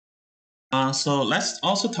So let's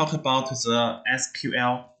also talk about the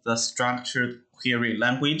SQL, the structured query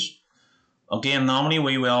language. Again, normally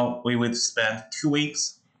we would spend 2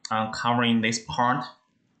 weeks covering this part.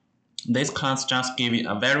 This class just give you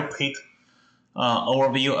a very quick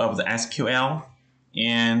overview of the SQL,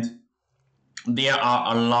 and there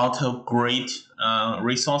are a lot of great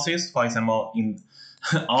resources. For example, in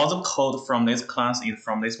all the code from this class is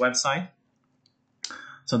from this website.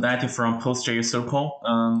 So that is from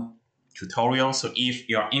PostgreSQL tutorial. So if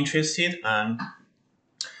you're interested,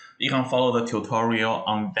 you can follow the tutorial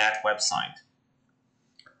on that website.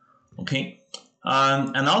 Okay.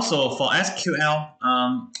 And also for SQL,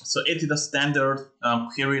 so it is the standard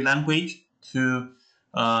query language to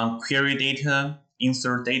query data,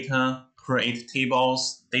 insert data, create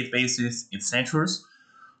tables, databases, etc.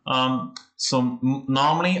 So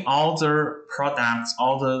normally all the products,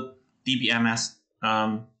 all the DBMS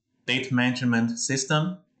data management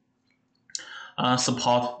system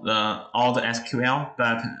support all the SQL,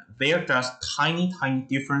 but there are just tiny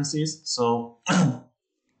differences. So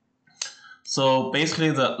so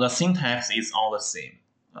basically the syntax is all the same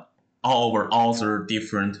all over all the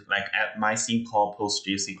different, like MySQL,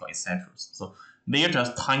 PostgreSQL, etc. So they are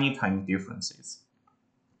just tiny differences.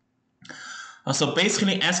 So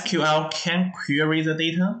basically SQL can query the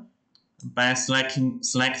data by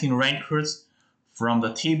selecting records from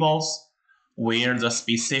the tables where the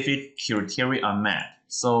specific criteria are met.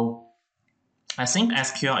 So I think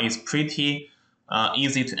SQL is pretty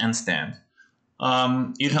easy to understand.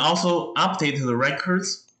 You can also update the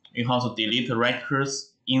records. You can also delete the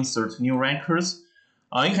records, insert new records.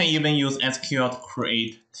 You can even use SQL to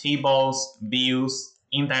create tables, views,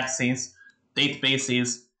 indexes,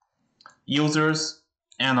 databases, users,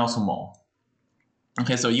 and also more.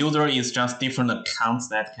 Okay, so user is just different accounts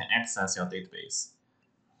that can access your database.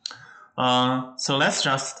 So let's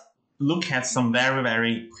just look at some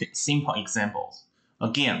very quick, simple examples.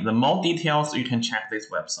 Again, the more details, you can check this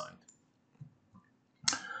website.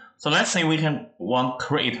 So let's say we want to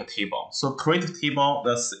create a table. So create a table,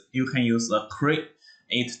 you can use the create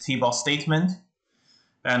table statement.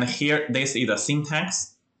 And here, this is the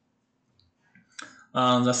syntax.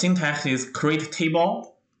 The syntax is create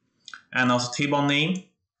table and also table name.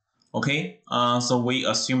 Okay, so we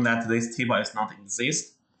assume that this table is not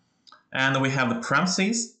exist. And we have the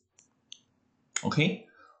parentheses. Okay,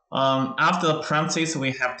 after the parentheses,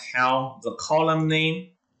 we have tell the column name,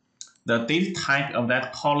 the data type of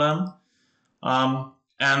that column,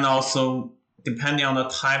 and also depending on the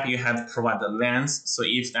type, you have to provide the length. So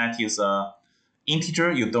if that is a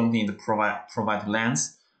integer, you don't need to provide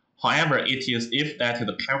length. However, if that is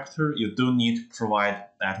a character, you do need to provide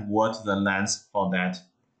that what the length for that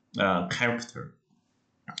character.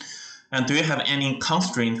 And do you have any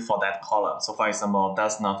constraint for that column? So for example,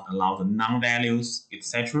 does not allow the non-values,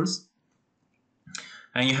 etc.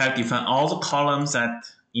 And you have defined all the columns that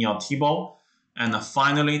in your table. And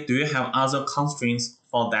finally, do you have other constraints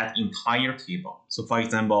for that entire table? So for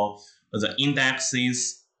example, the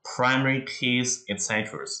indexes, primary keys,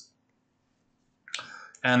 etc.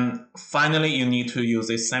 And finally, you need to use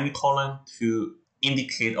a semicolon to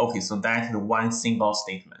indicate, okay, so that is one single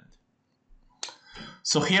statement.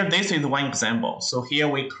 So here, this is one example. So here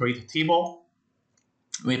we create a table.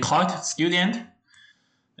 We call it student.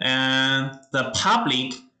 And the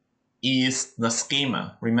public is the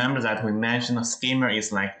schema. Remember that we mentioned a schema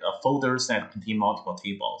is like a folders that contain multiple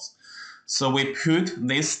tables. So we put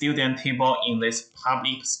this student table in this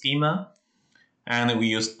public schema, and we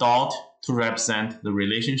use dot to represent the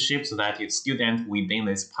relationship, so that it's student within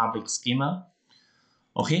this public schema.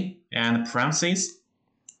 Okay, and parentheses.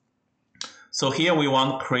 So here we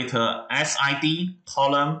want to create a SID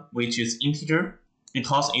column, which is integer.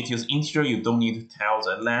 Because it is integer, you don't need to tell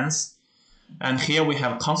the length. And here we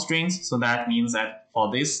have constraints, so that means that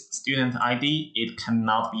for this student ID, it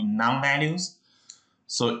cannot be non-values,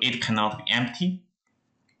 so it cannot be empty.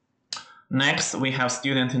 Next, we have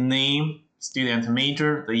student name, student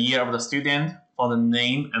major, the year of the student. For the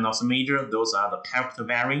name and also major, those are the character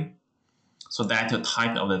vary, so that's the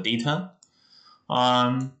type of the data.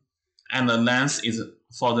 And the length is,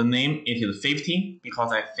 for the name, it is 50,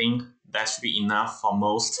 because I think that should be enough for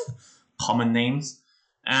most common names.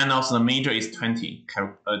 And also the major is 20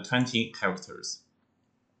 characters.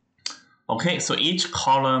 Okay, so each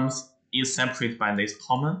column is separated by this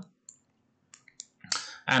comma.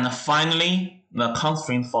 And finally, the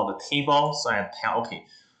constraint for the table. So I tell, okay,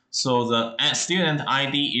 so the student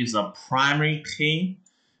ID is a primary key,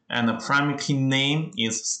 and the primary key name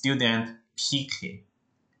is student PK.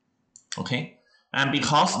 Okay, and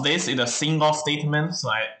because this is a single statement, so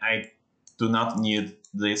I do not need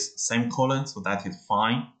this semicolon, so that is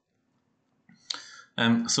fine.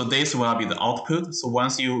 So this will be the output. So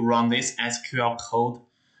once you run this SQL code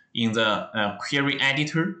in the query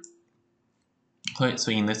editor, okay,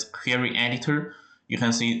 so in this query editor, you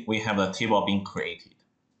can see we have a table being created.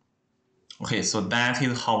 Okay, so that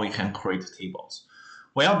is how we can create tables.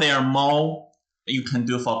 Well, there are more you can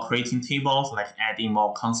do for creating tables, like adding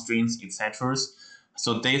more constraints, etc.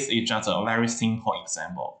 So this is just a very simple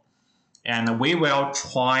example. And we will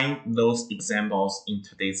try those examples in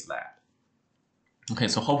today's lab. Okay,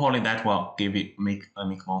 so hopefully that will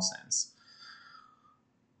make more sense.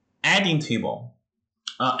 Adding table,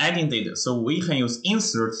 adding data. So we can use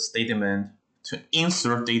insert statement to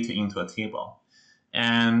insert data into a table.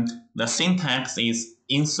 And the syntax is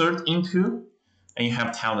insert into, and you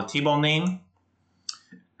have to tell the table name.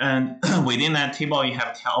 And within that table, you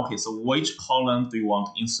have to tell, okay, so which column do you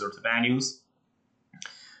want to insert values?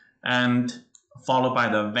 And followed by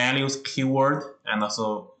the values keyword and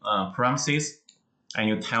also parentheses. And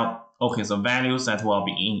you tell, okay, so values that will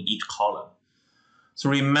be in each column. So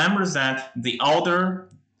remember that the order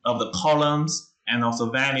of the columns and also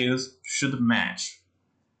values should match.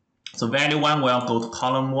 So value 1 will go to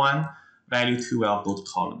column 1, value 2 will go to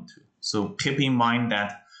column 2. So keep in mind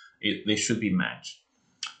that they should be matched.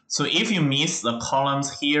 So if you miss the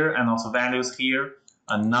columns here and also values here,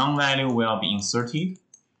 a non-value will be inserted.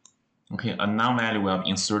 Okay, a non-value will be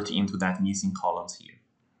inserted into that missing columns here.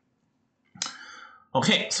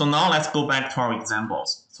 Okay, so now let's go back to our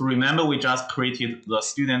examples. So remember we just created the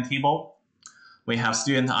student table. We have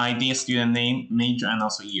student ID, student name, major, and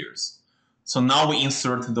also years. So now we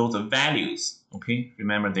insert those values. Okay,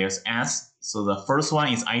 remember there's S. So the first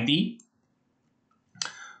one is ID.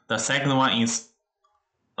 The second one is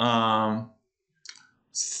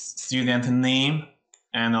student name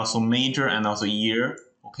and also major and also year.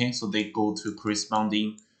 Okay, so they go to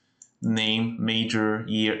corresponding name, major,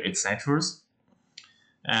 year, etc.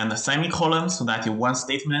 And the semicolon, so that is one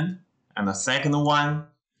statement. And the second one,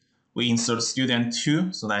 we insert student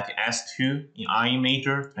 2, so that is S2 in IE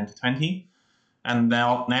major 2020. And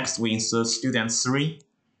now next we insert student 3,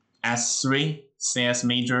 S3, CS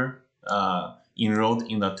major enrolled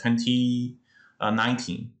in the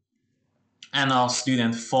 2019. And now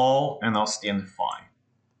student 4 and now student 5.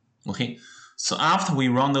 Okay, so after we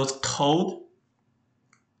run those code,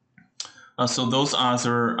 so those are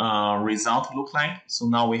the result look like. So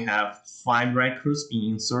now we have 5 records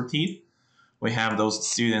being inserted. We have those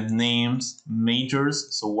student names,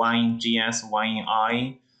 majors, so one in GS, one in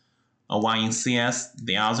IE, one in CS,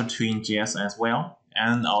 the other 2 in GS as well.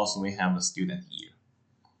 And also we have the student year.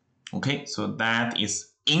 Okay, so that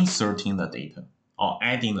is inserting the data or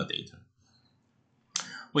adding the data.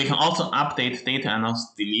 We can also update data and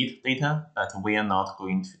also delete data, but we are not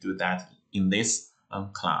going to do that in this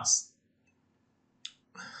class.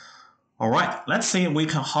 All right, let's see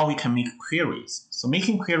how we can make queries. So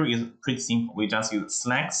making query is pretty simple. We just use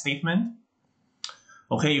select statement.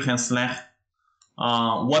 Okay, you can select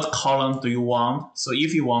what column do you want. So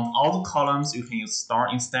if you want all the columns, you can use star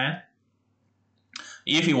instead.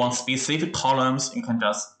 If you want specific columns, you can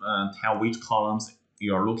just tell which columns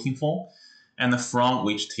you are looking for and from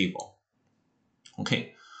which table.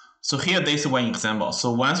 Okay, so here this is one example.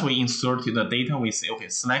 So once we inserted the data, we say, okay,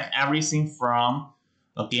 select everything from,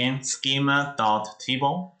 again,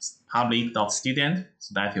 schema.table, public.student,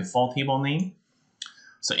 so that is for table name.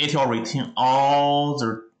 So it will return all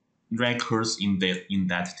the records in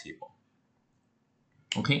that table.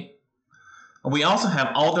 Okay. We also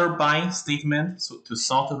have order by statement to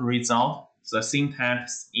sort the result. So the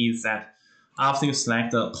syntax is that after you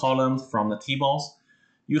select the columns from the tables,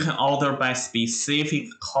 you can order by specific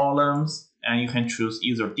columns, and you can choose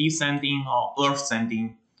either descending or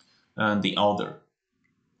ascending the order.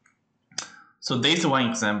 So this is one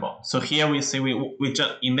example. So here we see we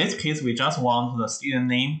just in this case we just want the student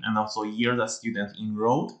name and also year the student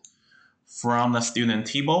enrolled from the student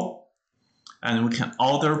table, and we can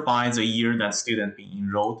order by the year that student being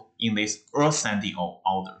enrolled in this ascending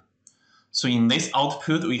order. So in this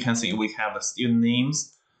output, we can see we have the student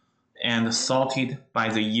names and sorted by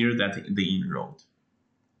the year that they enrolled.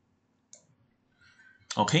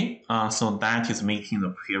 Okay, so that is making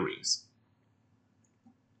the queries.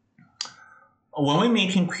 When we're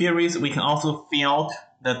making queries, we can also filter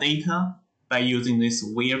the data by using these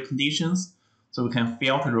where conditions. So we can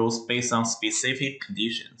filter rows based on specific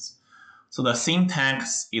conditions. So the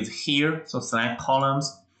syntax is here. So select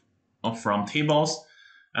columns from tables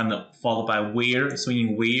and followed by where. So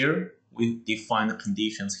in where, we define the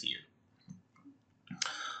conditions here.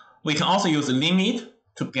 We can also use a limit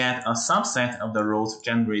to get a subset of the rows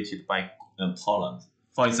generated by columns.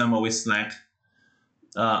 for example, we select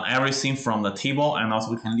everything from the table, and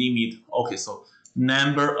also we can limit, okay, so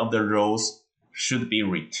number of the rows should be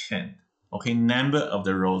retained. Okay, number of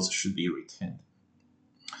the rows should be retained.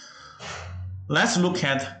 Let's look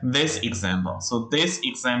at this example. So this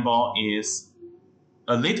example is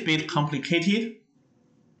a little bit complicated.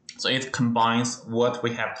 So it combines what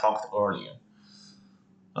we have talked earlier.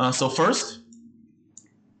 So first,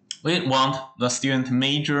 we want the student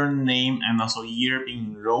major, name, and also year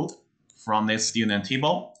being enrolled from this student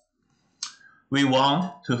table. We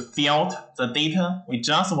want to fill the data. We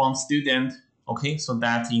just want student, okay, so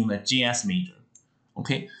that's in the GS major.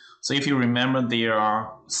 Okay, so if you remember, there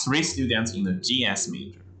are 3 students in the GS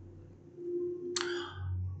major.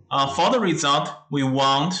 For the result, we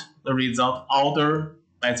want the result ordered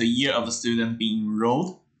by the year of the student being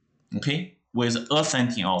enrolled, okay, with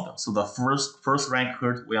ascending order. So the first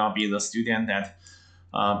record will be the student that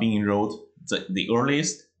being enrolled the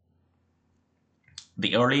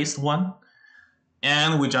earliest one,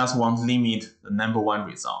 and we just want to limit the number 1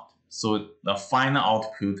 result. So the final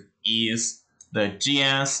output is the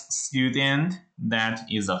GS student that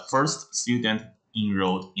is the first student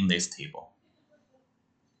enrolled in this table.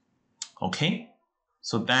 Okay,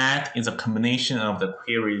 so that is a combination of the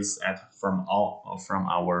queries from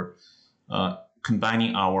our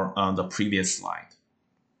combining our the previous slide.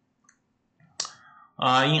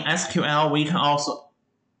 In SQL, we can also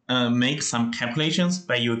make some calculations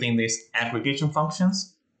by using these aggregation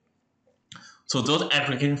functions. So those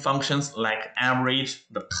aggregation functions like average,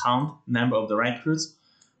 the count, number of the records,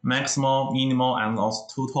 maximal, minimal, and also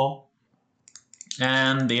total.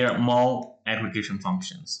 And there are more aggregation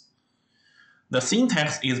functions. The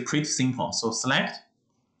syntax is pretty simple. So select,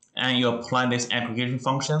 and you apply these aggregation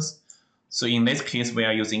functions. So in this case, we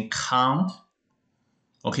are using count.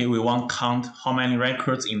 Okay, we want count how many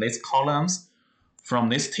records in these columns from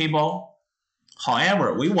this table.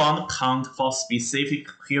 However, we want count for specific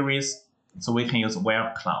queries, so we can use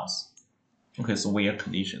where clause. Okay, so where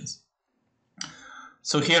conditions.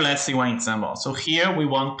 So here, let's see one example. So here we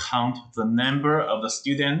want count the number of the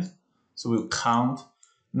student. So we'll count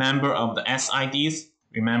number of the SIDs.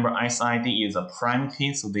 Remember, SID is a prime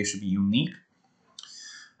key, so they should be unique.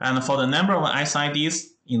 And for the number of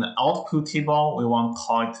SIDs in the output table, we want to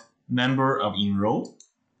call it number of enrolled.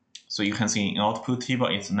 So you can see in output table,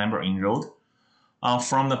 it's number enrolled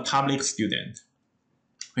from the public student.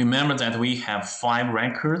 Remember that we have 5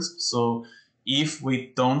 records. So if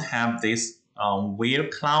we don't have this where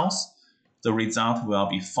clause, the result will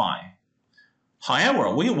be 5.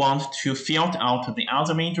 However, we want to filter out the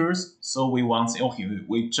other majors. So we want to say, okay,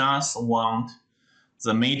 we just want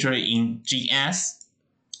the major in GS.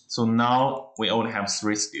 So now we only have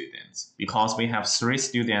 3 students because we have 3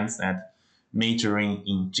 students that majoring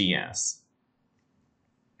in GS.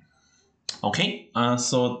 Okay,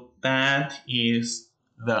 so that is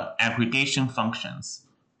the aggregation functions.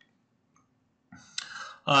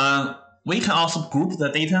 We can also group the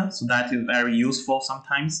data, so that is very useful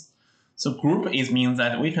sometimes. So group means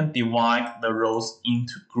that we can divide the rows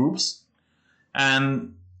into groups,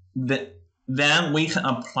 and then we can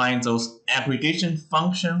apply those aggregation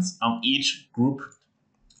functions on each group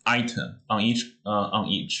item, on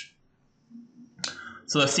each.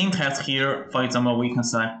 So the syntax here, for example, we can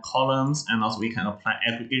select columns, and also we can apply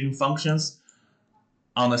aggregation functions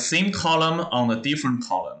on the same column on the different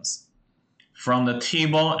columns from the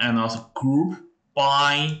table, and also group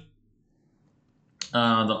by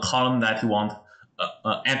the column that you want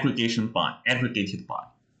aggregated by.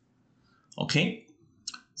 Okay.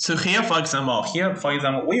 So here, for example,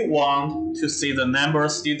 we want to see the number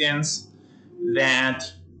of students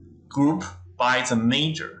that group by the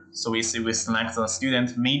major. So we select the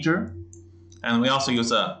student major, and we also use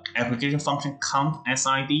the aggregation function count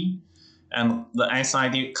SID, and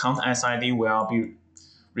the count SID will be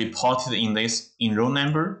reported in this enroll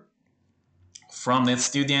number from the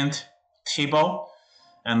student table,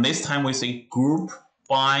 and this time we say group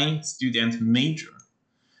by student major.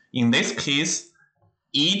 In this case,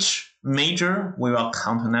 each major we will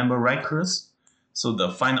count the number of records. So the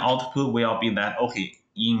final output will be that, okay,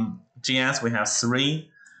 in GS we have 3,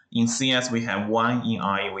 in CS we have 1, in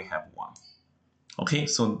IE we have 1. Okay,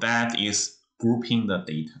 so that is grouping the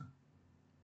data.